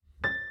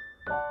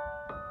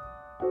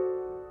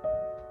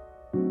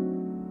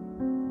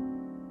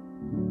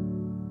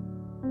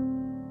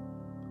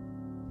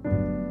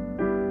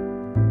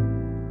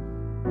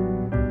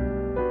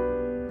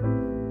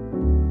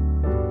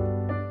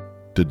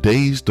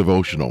today's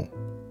devotional,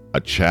 a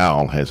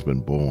child has been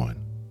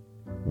born.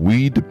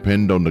 We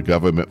depend on the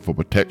government for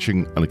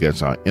protection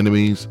against our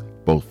enemies,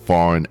 both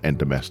foreign and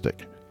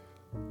domestic.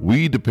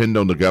 We depend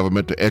on the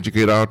government to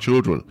educate our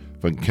children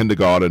from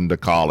kindergarten to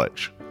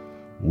college.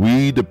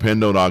 We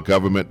depend on our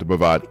government to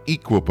provide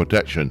equal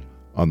protection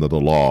under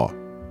the law.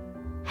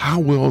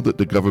 How well did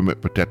the government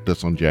protect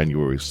us on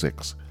January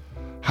 6th?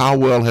 How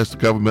well has the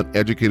government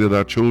educated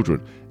our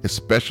children,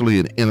 especially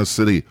in inner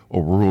city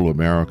or rural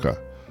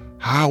America?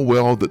 How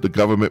well did the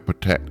government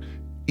protect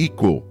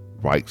equal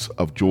rights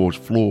of George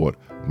Floyd,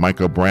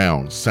 Michael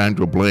Brown,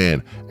 Sandra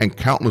Bland, and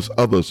countless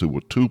others who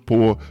were too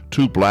poor,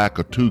 too black,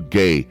 or too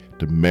gay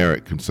to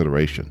merit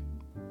consideration?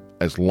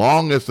 As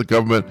long as the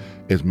government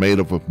is made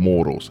up of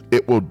mortals,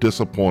 it will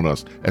disappoint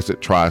us as it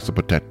tries to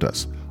protect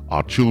us.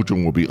 Our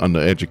children will be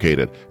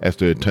undereducated as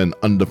they attend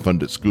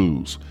underfunded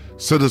schools.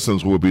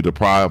 Citizens will be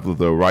deprived of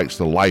their rights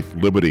to life,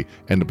 liberty,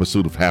 and the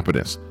pursuit of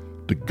happiness.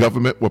 The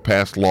government will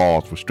pass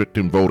laws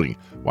restricting voting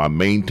while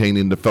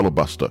maintaining the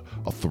filibuster,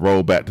 a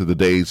throwback to the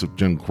days of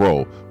Jim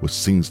Crow, which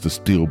seems to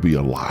still be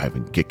alive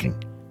and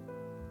kicking.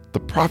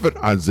 The prophet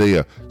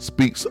Isaiah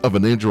speaks of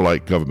an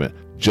Israelite government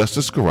just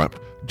as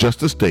corrupt,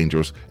 just as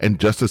dangerous, and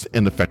just as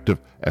ineffective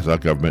as our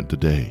government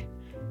today.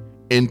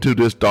 Into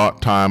this dark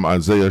time,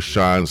 Isaiah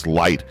shines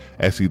light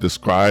as he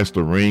describes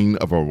the reign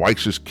of a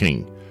righteous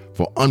king.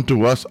 For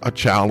unto us a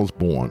child is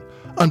born,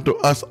 unto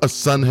us a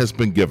son has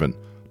been given.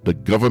 The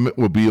government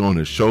will be on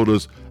his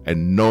shoulders,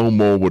 and no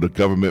more will the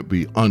government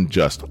be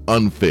unjust,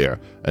 unfair,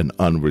 and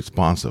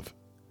unresponsive.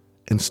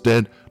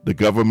 Instead, the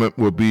government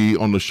will be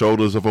on the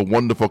shoulders of a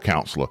wonderful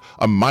counselor,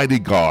 a mighty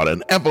God,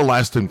 an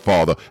everlasting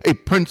Father, a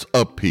Prince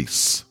of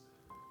Peace.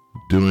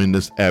 During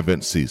this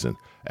Advent season,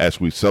 as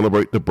we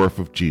celebrate the birth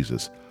of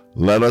Jesus,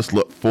 let us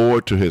look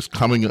forward to his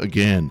coming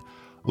again.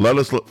 Let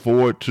us look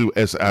forward to,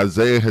 as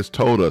Isaiah has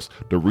told us,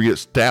 the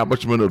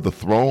reestablishment of the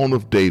throne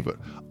of David,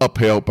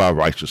 upheld by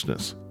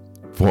righteousness.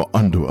 For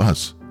unto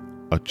us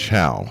a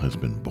child has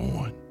been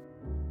born.